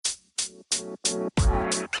Hey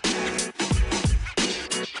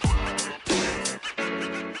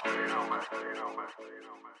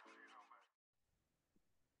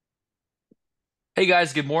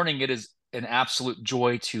guys, good morning. It is an absolute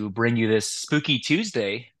joy to bring you this Spooky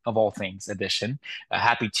Tuesday of all things edition.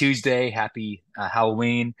 Happy Tuesday, happy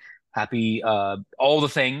Halloween, happy all the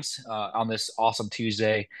things on this awesome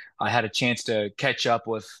Tuesday. I had a chance to catch up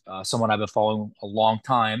with someone I've been following a long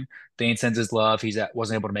time. Dane sends his love.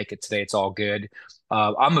 Wasn't able to make it today. It's all good.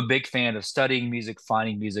 I'm a big fan of studying music,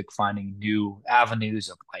 finding new avenues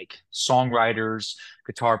of like songwriters,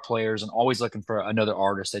 guitar players, and always looking for another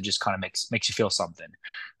artist that just kind of makes you feel something.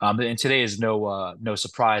 And today is no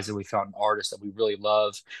surprise that we found an artist that we really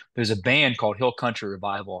love. There's a band called Hill Country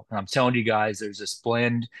Revival, and I'm telling you guys, there's this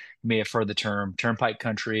blend. You may have heard the term turnpike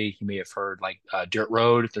country. You may have heard like dirt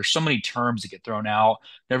road. There's so many terms that get thrown out.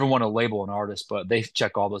 Never want to label an artist, but they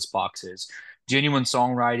check all those boxes. Genuine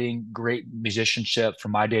songwriting, great musicianship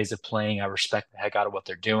from my days of playing. I respect the heck out of what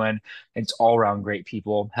they're doing. It's all around great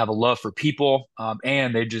people, have a love for people,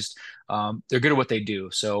 and they're good at what they do.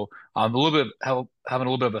 So a little bit of, having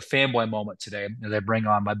a little bit of a fanboy moment today as I bring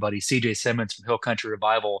on my buddy CJ Simmons from Hill Country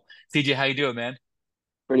Revival. CJ, how you doing, man?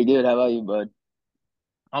 Pretty good. How about you, bud?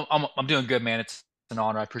 I'm doing good, man. It's an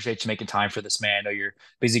honor. I appreciate you making time for this, man. I know you're a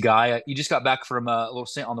busy guy. You just got back from a little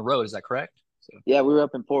stint on the road. Is that correct? So, Yeah, we were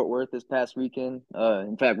up in Fort Worth this past weekend.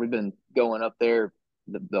 In fact, we've been going up there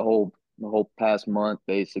the whole past month,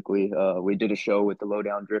 basically. We did a show with the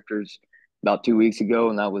Lowdown Drifters about 2 weeks ago,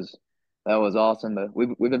 and that was awesome. But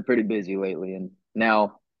we've been pretty busy lately, and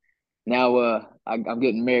now I'm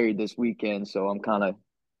getting married this weekend, so I'm kind of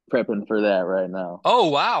prepping for that right now. oh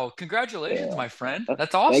wow! Congratulations, Yeah. my friend. Uh,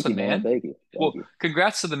 That's Thank you, awesome, man. man. Thank you. Thank Well, you.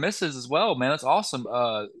 congrats to the missus as well, man. That's awesome.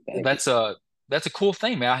 Thank you. That's a cool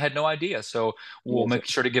thing, man. I had no idea. So we'll Yes, sir. make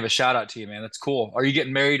sure to give a shout out to you, man. That's cool. Are you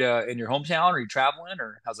getting married in your hometown? Or are you traveling,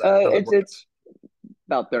 or how's that working? It's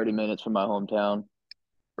about 30 minutes from my hometown.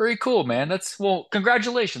 Very cool, man. That's well,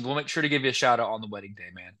 congratulations. We'll make sure to give you a shout out on the wedding day,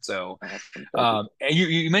 man. So, Awesome. Thank you.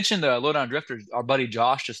 and you mentioned Lowdown Drifters. Our buddy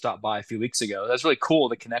Josh just stopped by a few weeks ago. That's really cool,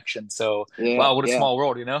 the connection. So, Yeah, wow, what a yeah. small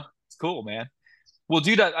world, you know? It's cool, man. Well,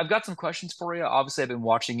 dude, I've got some questions for you. Obviously, I've been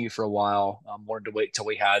watching you for a while. Wanted to wait till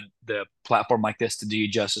we had the platform like this to do you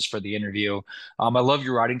justice for the interview. I love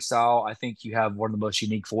your writing style. I think you have one of the most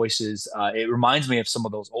unique voices. It reminds me of some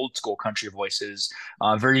of those old school country voices.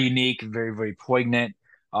 Very unique, very poignant.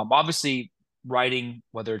 Obviously, writing,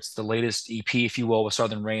 whether it's the latest EP, if you will, with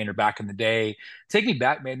Southern Rain or back in the day, take me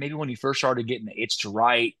back, man. Maybe when you first started getting the itch to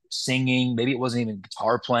write, singing, maybe it wasn't even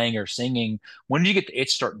guitar playing or singing. When did you get the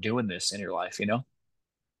itch to start doing this in your life, you know?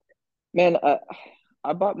 Man,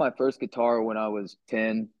 I bought my first guitar when I was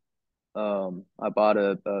 10. I bought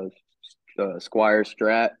a Squire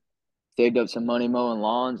Strat, saved up some money mowing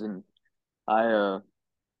lawns, and I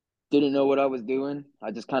didn't know what I was doing.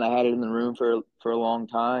 I just kind of had it in the room for a long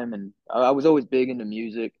time, and I was always big into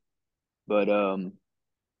music, but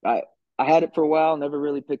I I had it for a while, never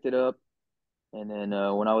really picked it up, and then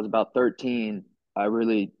when I was about 13, I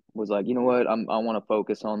really was like, you know what, I want to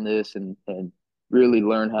focus on this and really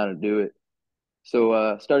learn how to do it.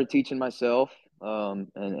 So started teaching myself. And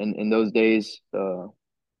in those days,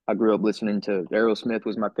 I grew up listening to Aerosmith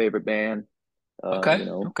was my favorite band. Okay. You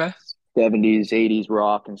know, Okay. 70s, 80s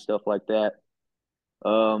rock and stuff like that.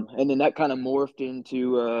 And then that kind of morphed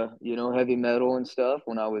into heavy metal and stuff.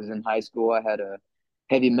 When I was in high school, I had a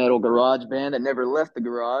heavy metal garage band that never left the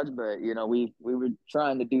garage, but we were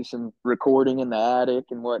trying to do some recording in the attic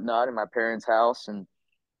and whatnot in my parents' house, and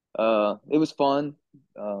it was fun.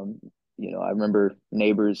 Um, I remember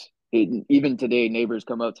even today, neighbors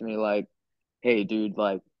come up to me like, "Hey, dude,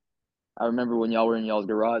 like, I remember when y'all were in y'all's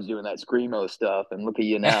garage doing that screamo stuff, and look at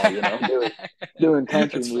you now, doing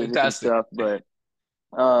country That's music and fantastic. stuff." But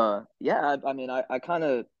yeah, I mean, I kind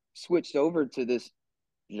of switched over to this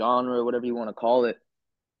genre, whatever you want to call it.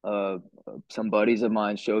 Uh, some buddies of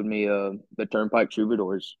mine showed me the Turnpike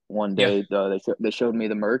Troubadours one Yeah. day. They showed me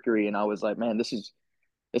the Mercury, and I was like, man, this is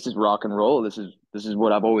rock and roll. This is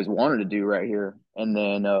what I've always wanted to do right here. And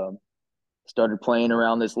then started playing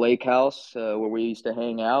around this lake house where we used to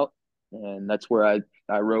hang out, and that's where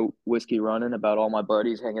I wrote Whiskey Running about all my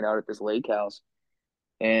buddies hanging out at this lake house.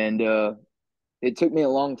 And it took me a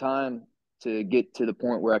long time to get to the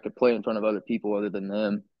point where I could play in front of other people other than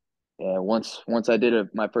them. And once I did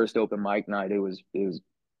my first open mic night, it was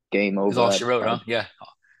game Is all over. she wrote, huh? Yeah.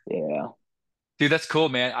 Yeah. Dude, that's cool,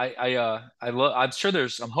 man. I love. I'm sure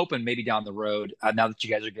I'm hoping maybe down the road, now that you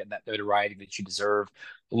guys are getting that notoriety that you deserve.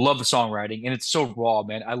 Love the songwriting, and it's so raw,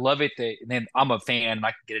 man. I love it that, man. I'm a fan, and I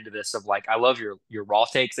can get into this of like, I love your raw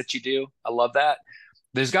takes that you do. I love that.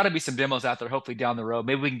 There's got to be some demos out there, hopefully down the road.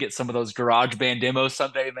 Maybe we can get some of those garage band demos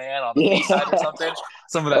someday, man, on the B side or Yeah. something.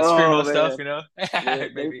 Some of that Oh screamo stuff, man. you know? Yeah,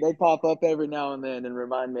 Maybe. they pop up every now and then and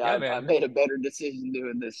remind me Yeah, I man. made a better decision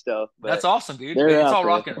doing this stuff, That's but awesome, dude. they're It's out all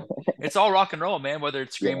there. it's all rock and roll, man. Whether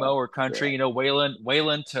it's Yeah, screamo or country, yeah,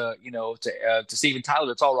 Waylon to to Steven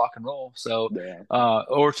Tyler, it's all rock and roll. So, yeah,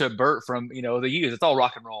 or to Bert from the Used, it's all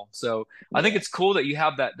rock and roll. So I think yeah, it's cool that you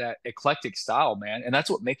have that eclectic style, man, and that's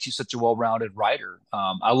what makes you such a well-rounded writer.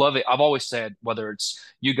 I love it. I've always said whether it's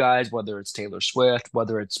you guys, whether it's Taylor Swift,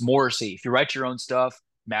 whether it's Morrissey, if you write your own stuff,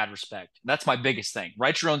 mad respect. That's my biggest thing.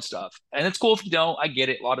 Write your own stuff, and it's cool if you don't. I get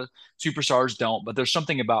it. A lot of superstars don't, but there's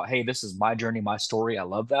something about, hey, this is my journey, my story. I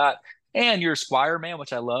love that. And you're a Squire man,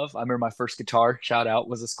 which I love. I remember my first guitar, shout out,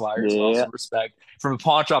 was a Squire as well. yeah, So respect. From a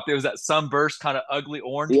pawn shop, it was that sunburst kind of ugly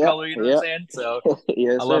orange yeah, color, you know what I'm yeah. saying? So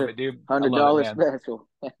I Yes, love sir. it, dude. I hundred love it, dollar man. special.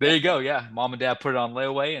 There you go. Yeah. Mom and dad put it on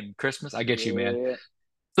layaway and Christmas. I get you, man. Yeah,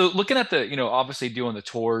 So looking at obviously doing the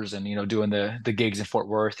tours and doing the gigs in Fort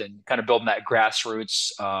Worth and kind of building that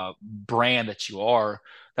grassroots brand that you are,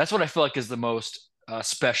 that's what I feel like is the most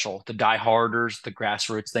special. The dieharders, the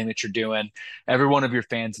grassroots thing that you're doing. Every one of your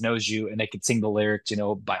fans knows you and they can sing the lyrics,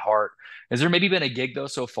 by heart. Has there maybe been a gig though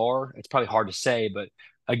so far? It's probably hard to say, but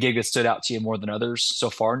a gig that stood out to you more than others so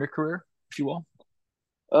far in your career, if you will?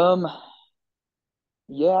 um,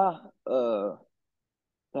 yeah. Uh,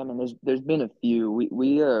 I mean, there's been a few.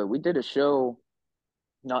 We did a show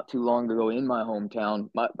not too long ago in my hometown.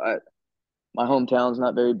 My hometown's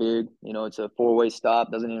not very big. You know, it's a four-way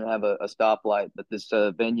stop. Doesn't even have a stoplight. But this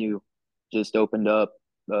venue just opened up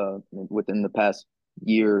within the past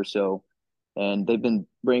year or so, and they've been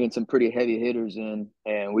bringing some pretty heavy hitters in,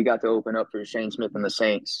 and we got to open up for Shane Smith and the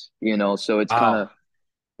Saints. You know, so Wow.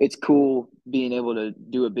 it's cool being able to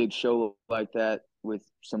do a big show like that with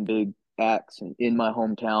some big acts in my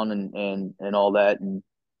hometown and all that. And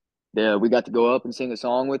yeah, we got to go up and sing a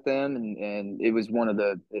song with them, and it was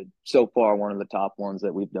so far one of the top ones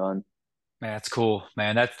that we've done. Man, that's cool,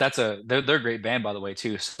 man. They're a great band by the way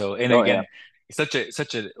too. So and Oh yeah, again, it's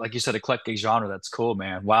such a like you said, eclectic genre. That's cool,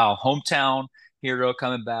 man. Wow, hometown hero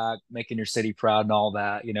coming back, making your city proud and all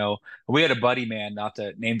that. We had a buddy, man, not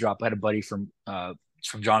to name drop. I had a buddy from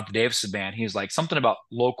Jonathan Davis's band. He was like something about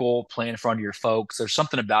local, playing in front of your folks. There's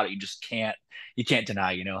something about it you can't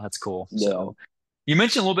deny. That's cool. yeah, So you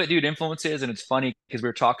mentioned a little bit, dude, influences, and it's funny because we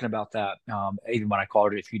were talking about that even when I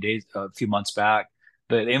called it a few months back.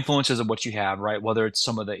 The influences of what you have, right? Whether it's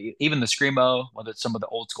some of even the screamo, whether it's some of the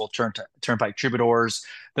old school turnpike troubadours.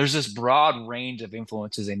 There's this broad range of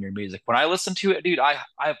influences in your music. When I listen to it, dude,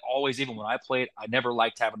 I've always, even when I played, I never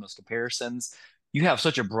liked having those comparisons. You have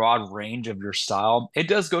such a broad range of your style. It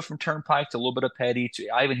does go from turnpike to a little bit of petty to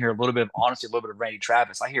I even hear a little bit of honesty, a little bit of Randy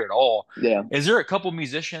Travis. I hear it all. yeah. Is there a couple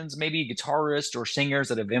musicians, maybe guitarists or singers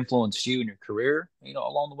that have influenced you in your career,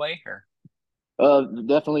 along the way? Or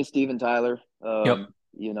Definitely Steven Tyler. yep,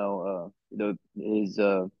 You know, the his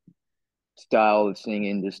style of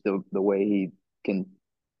singing, just the way he can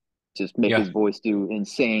just make yeah, his voice do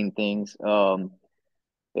insane things.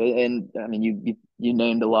 And I mean, you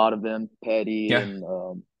named a lot of them, Petty, yeah,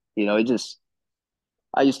 and it just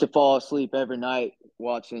I used to fall asleep every night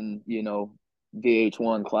watching,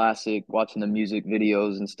 VH1 Classic, watching the music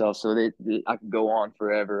videos and stuff. So I could go on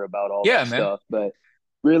forever about all yeah, that man. stuff. But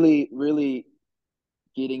really, really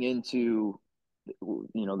getting into,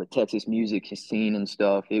 the Texas music scene and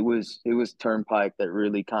stuff, it was Turnpike that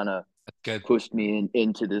really kind of That's good. pushed me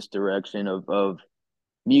into this direction of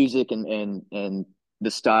music and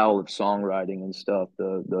the style of songwriting and stuff,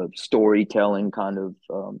 the storytelling kind of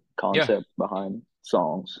Yeah. concept behind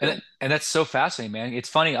songs. So And that's so fascinating, man. It's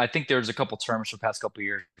funny. I think there's a couple terms for the past couple of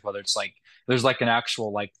years, whether it's like there's like an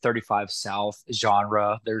actual like 35 South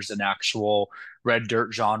genre. There's an actual red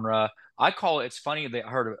dirt genre. I call it. It's funny that I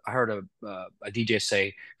heard a DJ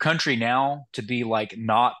say country now to be like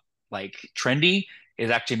not like trendy is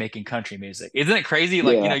actually making country music. Isn't it crazy?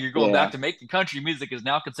 Like, yeah, you're going back yeah, to making country music is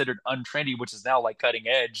now considered untrendy, which is now like cutting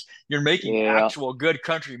edge. You're making yeah, actual good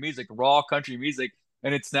country music, raw country music,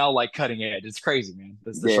 and it's now like cutting edge. It's crazy, man.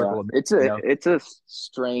 That's the yeah. circle of, It's a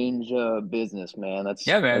strange business, man. That's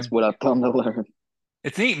yeah, that's man. what I've come to learn.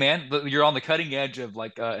 It's neat, man. You're on the cutting edge of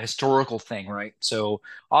like a historical thing, right? So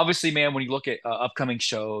obviously, man, when you look at upcoming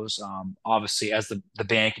shows, obviously as the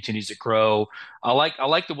band continues to grow, I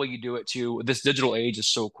like the way you do it too. This digital age is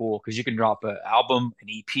so cool because you can drop an album, an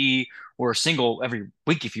EP, or a single every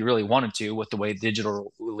week if you really wanted to, with the way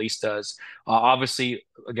digital release does. Obviously,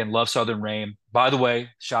 again, love Southern Rain. By the way,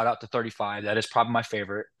 shout out to 35. That is probably my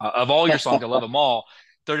favorite of all your songs. I love them all.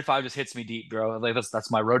 35 just hits me deep, bro. Like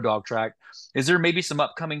that's my road dog track. Is there maybe some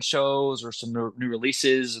upcoming shows or some new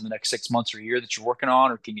releases in the next 6 months or a year that you're working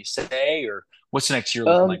on, or can you say, or what's the next year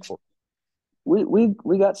looking Um, like for?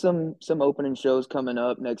 we got some opening shows coming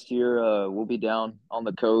up next year. We'll be down on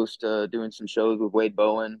the coast doing some shows with Wade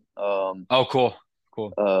Bowen. Oh, cool,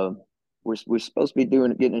 cool. Uh, we're supposed to be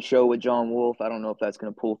getting a show with John Wolf. I don't know if that's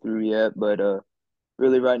gonna pull through yet, but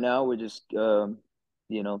really right now we're just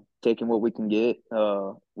taking what we can get.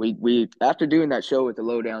 We after doing that show with the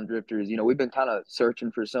Lowdown Drifters, we've been kind of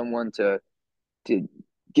searching for someone to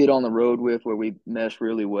get on the road with where we mesh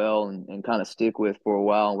really well and kind of stick with for a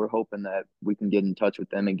while. And we're hoping that we can get in touch with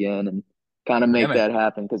them again and kind of Yeah, make man. that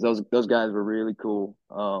happen because those guys were really cool.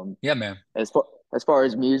 Yeah, man. As far as far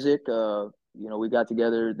as music, we got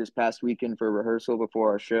together this past weekend for rehearsal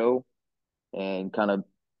before our show and kind of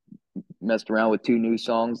messed around with two new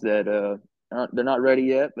songs that they're not ready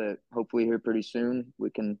yet, but hopefully here pretty soon we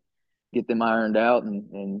can get them ironed out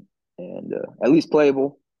and at least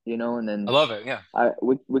playable, and I then love it. Yeah.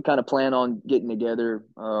 we kind of plan on getting together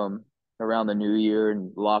around the new year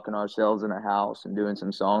and locking ourselves in a house and doing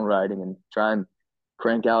some songwriting and try and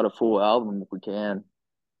crank out a full album if we can.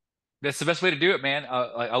 That's the best way to do it, man.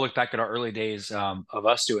 I look back at our early days of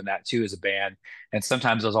us doing that too as a band, and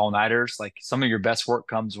sometimes those all-nighters, like some of your best work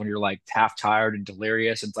comes when you're like half tired and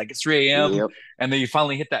delirious, and it's like it's 3 a.m. Yep. and then you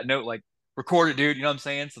finally hit that note, like record it, dude. You know what I'm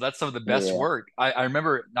saying? So that's some of the best Yeah. work. I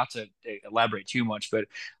remember, not to elaborate too much, but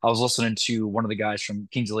I was listening to one of the guys from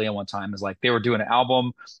Kings of Leon one time. Is like they were doing an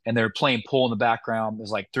album and they were playing pool in the background. It was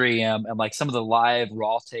like 3 a.m. and like some of the live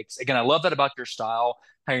raw takes. Again, I love that about your style.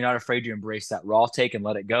 How you're not afraid to embrace that raw take and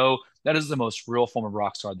let it go. That is the most real form of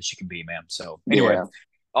rock star that you can be, man. So anyway, Yeah.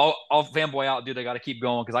 I'll fanboy out, dude. I got to keep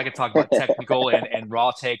going because I could talk about technical and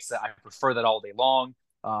raw takes. That I prefer that all day long.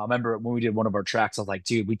 I remember when we did one of our tracks, I was like,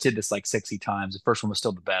 dude, we did this like 60 times. The first one was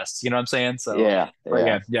still the best. You know what I'm saying? So, Yeah. but Yeah.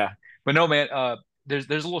 yeah, yeah. But no, man. There's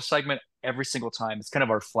a little segment every single time. It's kind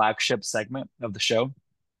of our flagship segment of the show.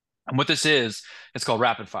 And what this is, it's called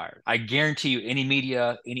rapid fire. I guarantee you, any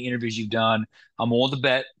media, any interviews you've done, I'm willing to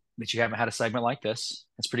bet that you haven't had a segment like this.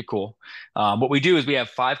 It's pretty cool. What we do is we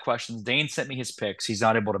have 5 questions. Dane sent me his picks. He's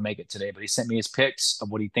not able to make it today, but he sent me his picks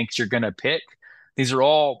of what he thinks you're going to pick. These are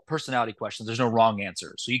all personality questions. There's no wrong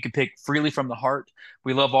answer. So you can pick freely from the heart.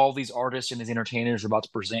 We love all these artists and these entertainers we're about to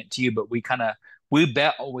present to you, but we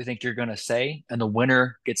bet what we think you're going to say, and the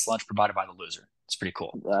winner gets lunch provided by the loser. It's pretty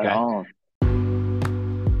cool. Right Okay. on.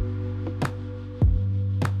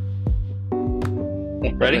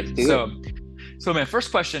 Ready? Let's do it. So man,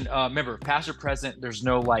 first question. Remember, past or present. There's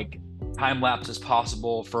no like time lapses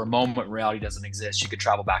possible. For a moment, reality doesn't exist. You could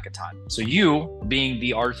travel back in time. So you, being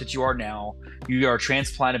the artist that you are now, you are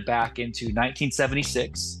transplanted back into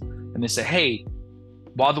 1976, and they say, "Hey,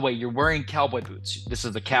 by the way, you're wearing cowboy boots. This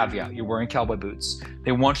is the caveat. You're wearing cowboy boots.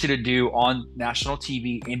 They want you to do on national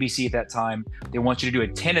TV, NBC at that time. They want you to do a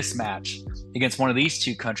tennis match against one of these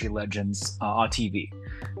two country legends on TV.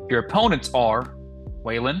 Your opponents are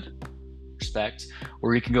Waylon, respect,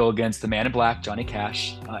 or you can go against the man in black, Johnny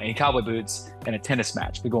Cash, in cowboy boots in a tennis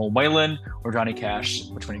match. We go on Waylon or Johnny Cash.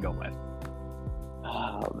 Which one you go with?"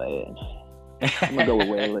 Oh man. I'm gonna go with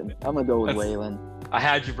Waylon. I'm gonna go with Waylon. I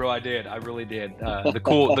had you, bro. I did. I really did. The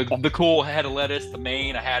cool head of lettuce, the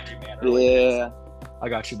main. I had you, man. Early days. Yeah. I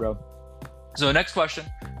got you, bro. So the next question,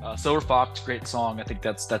 Silver Fox, great song. I think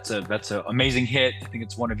that's a amazing hit. I think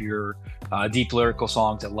it's one of your deep lyrical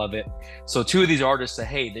songs. I love it. So two of these artists say,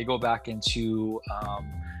 hey, they go back into.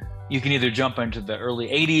 You can either jump into the early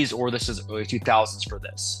 80s or this is early 2000s for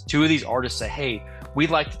this. Two of these artists say, hey,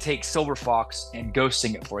 we'd like to take Silver Fox and ghost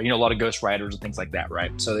sing it for you. You know, a lot of ghost writers and things like that,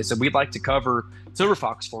 right? So they said, we'd like to cover Silver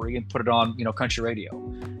Fox for you and put it on, country radio.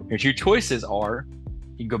 Your two choices are,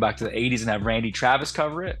 you can go back to the 80s and have Randy Travis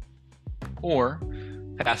cover it, or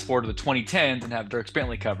fast forward to the 2010s and have Dirk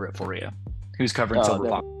Bentley cover it for you. Who's covering Silver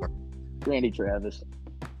Fox? Randy Travis.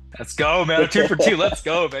 Let's go, man. 2 for 2. Let's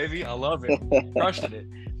go, baby. I love it. Crushing it.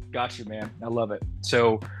 Got you, man. I love it.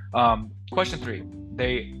 So, question 3.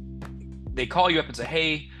 They call you up and say,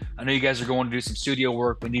 hey, I know you guys are going to do some studio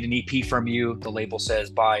work. We need an EP from you. The label says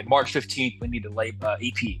by March 15th, we need an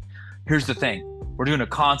EP. Here's the thing. We're doing a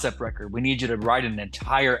concept record. We need you to write an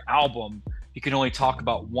entire album. You can only talk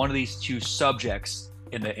about one of these two subjects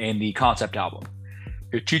in the concept album.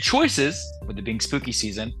 Your two choices, with it being spooky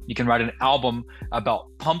season, you can write an album about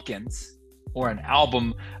pumpkins or an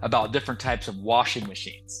album about different types of washing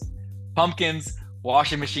machines. Pumpkins,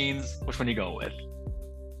 washing machines, which one do you go with?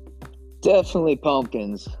 Definitely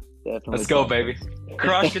pumpkins. Definitely Let's go, something. baby.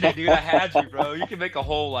 Crushing it, dude. I had you, bro. You can make a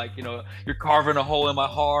hole like, you're carving a hole in my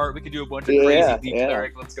heart. We can do a bunch of crazy Yeah, deep yeah.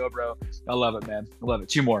 lyric. Let's go, bro. I love it, man. I love it.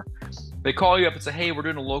 Two more. They call you up and say, hey, we're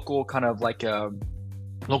doing a local kind of like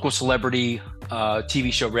local celebrity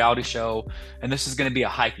TV show, reality show, and this is going to be a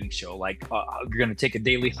hiking show. Like you're going to take a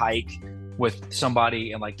daily hike with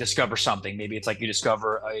somebody and like discover something. Maybe it's like you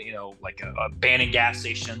discover, like a abandoned gas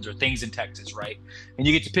stations or things in Texas, right? And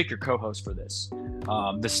you get to pick your co-host for this,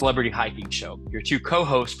 the celebrity hiking show. Your two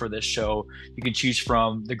co-hosts for this show, you can choose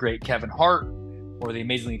from the great Kevin Hart or the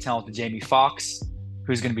amazingly talented Jamie Foxx.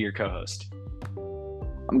 Who's going to be your co-host?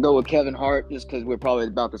 I'm going with Kevin Hart just because we're probably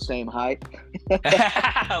about the same height.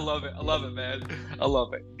 I love it. I love it, man. I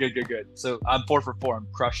love it. Good, good, good. So I'm 4 for 4. I'm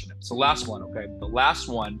crushing it. So last one, okay. The last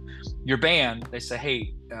one, your band, they say,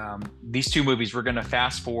 hey, these two movies, we're gonna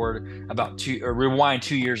fast forward about two or rewind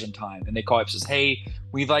 2 years in time, and they call up and says, hey,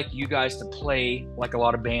 we'd like you guys to play like a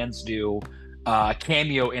lot of bands do,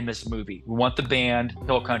 cameo in this movie. We want the band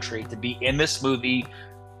Hill Country to be in this movie.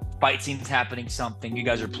 Fight scenes happening, something. You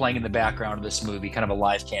guys are playing in the background of this movie, kind of a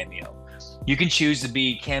live cameo. You can choose to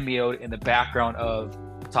be cameoed in the background of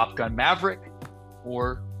Top Gun Maverick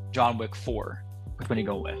or John Wick 4. Which one do you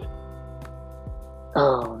go with?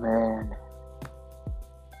 Oh man,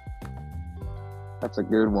 that's a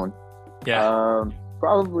good one. Yeah.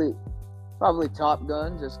 Probably Top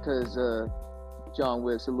Gun, just because John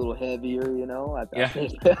Wick's a little heavier. I Yeah.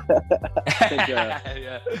 think I think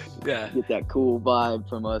Yeah. Yeah. get that cool vibe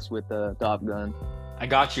from us with Top Gun. I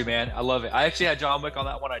got you, man. I love it. I actually had John Wick on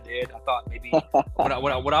that one. I did. I thought maybe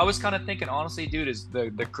what I was kind of thinking, honestly, dude, is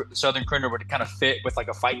the Southern Critter would kind of fit with like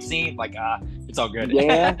a fight scene. Like, it's all good.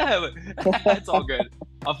 Yeah, It's all good.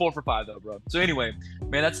 I'm 4 for 5 though, bro. So anyway,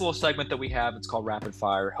 man, that's a little segment that we have. It's called Rapid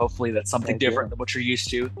Fire. Hopefully, that's something heck yeah, different than what you're used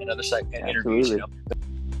to in other interviews. absolutely.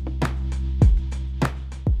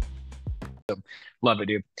 Love it,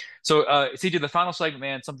 dude. So, CJ, the final segment,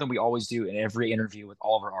 man, something we always do in every interview with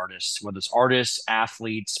all of our artists, whether it's artists,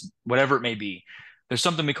 athletes, whatever it may be. There's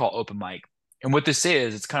something we call open mic. And what this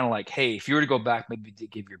is, it's kind of like, hey, if you were to go back, maybe to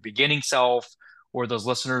give your beginning self or those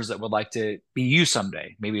listeners that would like to be you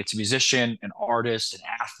someday, maybe it's a musician, an artist, an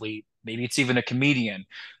athlete, maybe it's even a comedian,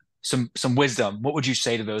 some wisdom. What would you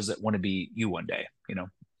say to those that want to be you one day?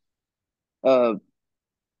 Uh,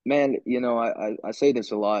 Man, I say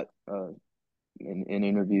this a lot in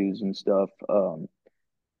interviews and stuff.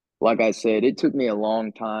 Like I said, it took me a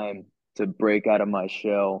long time to break out of my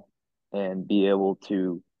shell and be able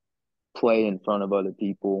to play in front of other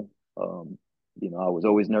people. I was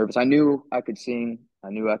always nervous. I knew I could sing. I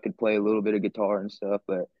knew I could play a little bit of guitar and stuff,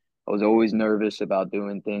 but I was always nervous about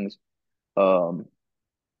doing things. Um,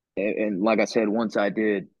 and like I said, once I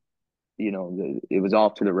did, it was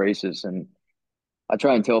off to the races. And I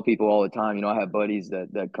try and tell people all the time, I have buddies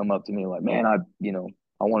that come up to me like, man, I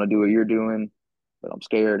want to do what you're doing, but I'm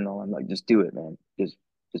scared and all. I'm like, just do it, man. Just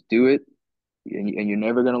do it, and you're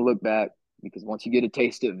never gonna look back because once you get a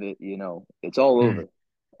taste of it, it's all Mm,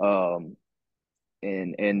 over. Um,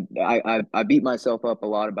 and I beat myself up a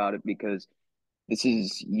lot about it because this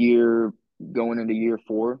is going into year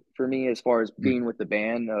 4 for me as far as mm, being with the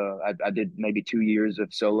band. I did maybe 2 years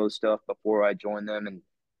of solo stuff before I joined them, and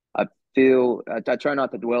I try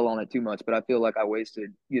not to dwell on it too much, but I feel like I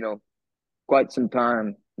wasted quite some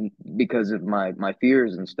time because of my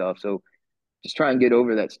fears and stuff. So just try and get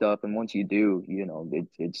over that stuff, and once you do,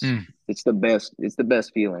 mm. it's the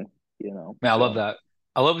best feeling. Man, I love So that.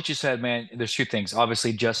 I love what you said, man. There's two things.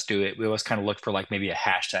 Obviously, just do it. We always kind of look for like maybe a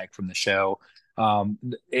hashtag from the show. And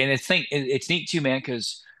it's neat too, man,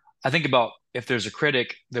 because I think about if there's a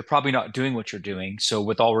critic, they're probably not doing what you're doing. So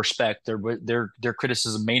with all respect, their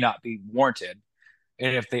criticism may not be warranted.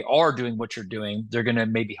 And if they are doing what you're doing, they're gonna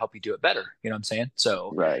maybe help you do it better. You know what I'm saying?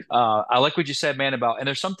 So right, I like what you said, man, about and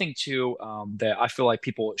there's something too that I feel like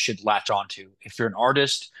people should latch onto. If you're an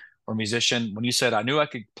artist or musician, when you said I knew I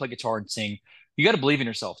could play guitar and sing, you got to believe in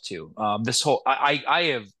yourself too. This whole I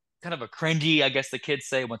have kind of a cringy, I guess the kids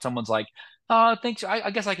say when someone's like, thanks, I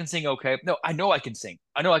guess I can sing okay. No, I know I can sing.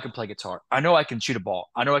 I know I can play guitar. I know I can shoot a ball.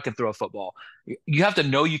 I know I can throw a football. You have to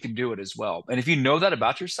know you can do it as well. And if you know that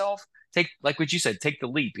about yourself, take like what you said, take the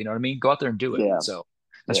leap. You know what I mean? Go out there and do it. yeah, So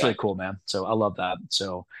that's yeah. really cool, man. So I love that.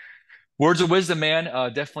 So words of wisdom, man.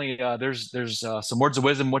 Definitely, there's some words of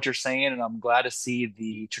wisdom what you're saying, and I'm glad to see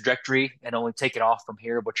the trajectory and only take it off from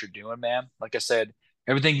here. What you're doing, man. Like I said,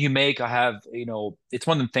 everything you make, I have, it's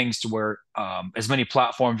one of the things to where as many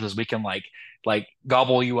platforms as we can like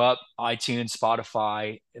gobble you up, iTunes,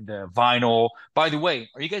 Spotify, the vinyl. By the way,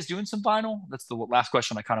 are you guys doing some vinyl? That's the last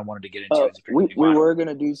question I kind of wanted to get into is if you're We gonna do we vinyl. were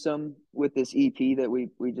gonna do some with this EP that we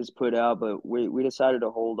just put out, but we decided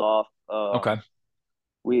to hold off. Okay.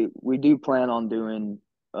 We do plan on doing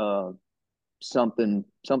uh something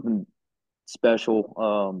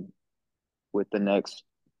special with the next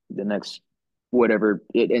whatever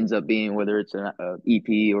it ends up being, whether it's an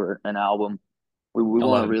EP or an album. We I want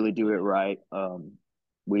love to it. really do it right.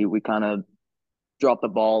 We kind of dropped the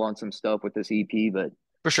ball on some stuff with this EP, but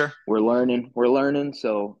For sure. we're learning.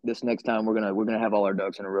 So this next time we're gonna have all our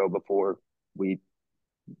ducks in a row before we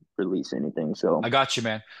release anything. So I got you,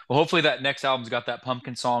 man. Well, hopefully that next album's got that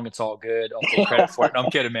pumpkin song. It's all good. I'll take credit for it. No,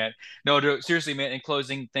 I'm kidding, man. No, dude, seriously, man. In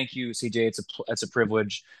closing, thank you, CJ. It's a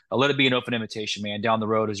privilege. Let it be an open invitation, man. Down the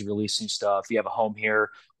road as you release new stuff, you have a home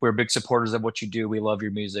here. We're big supporters of what you do. We love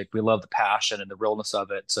your music. We love the passion and the realness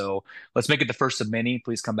of it. So let's make it the first of many.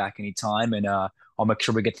 Please come back anytime, and I'll make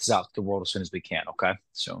sure we get this out to the world as soon as we can. Okay.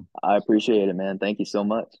 So, I appreciate it, man. Thank you so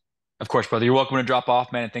much. of course, brother, you're welcome to drop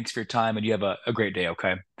off, man. And thanks for your time, and you have a great day.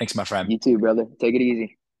 Okay. Thanks, my friend. You too, brother. Take it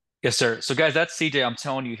easy. Yes, sir. So, guys, that's CJ. I'm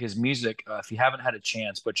telling you, his music, if you haven't had a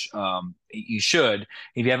chance, which you should,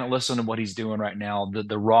 if you haven't listened to what he's doing right now,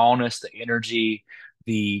 the rawness, the energy,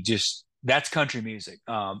 the just that's country music.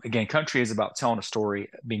 Again, country is about telling a story,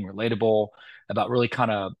 being relatable, about really kind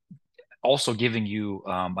of also giving you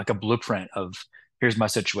like a blueprint of here's my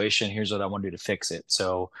situation, here's what I want to do to fix it.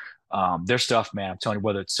 So their stuff, man, I'm telling you,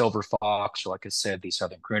 whether it's Silver Fox or like I said, the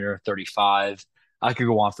Southern Crooner 35, I could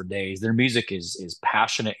go on for days. Their music is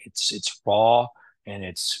passionate, it's raw, and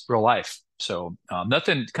it's real life. So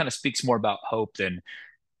nothing kind of speaks more about hope than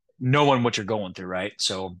knowing what you're going through, right?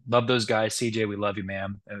 So love those guys. CJ, we love you,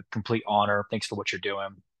 man. A complete honor. Thanks for what you're doing.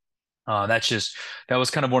 That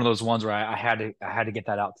was kind of one of those ones where I had to get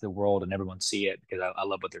that out to the world and everyone see it because I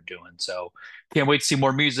love what they're doing. So can't wait to see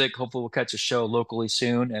more music. Hopefully we'll catch a show locally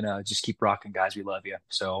soon and just keep rocking, guys. We love you.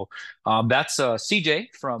 So that's CJ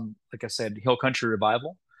from, like I said, Hill Country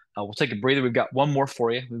Revival. We'll take a breather. We've got one more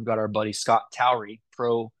for you. We've got our buddy Scott Towery,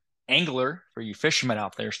 pro angler for you fishermen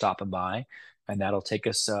out there stopping by, and that'll take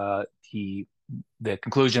us the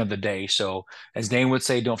conclusion of the day. So, as Dane would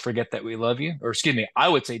say, don't forget that we love you. Or, excuse me, I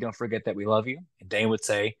would say, don't forget that we love you. And Dane would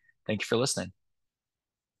say, thank you for listening.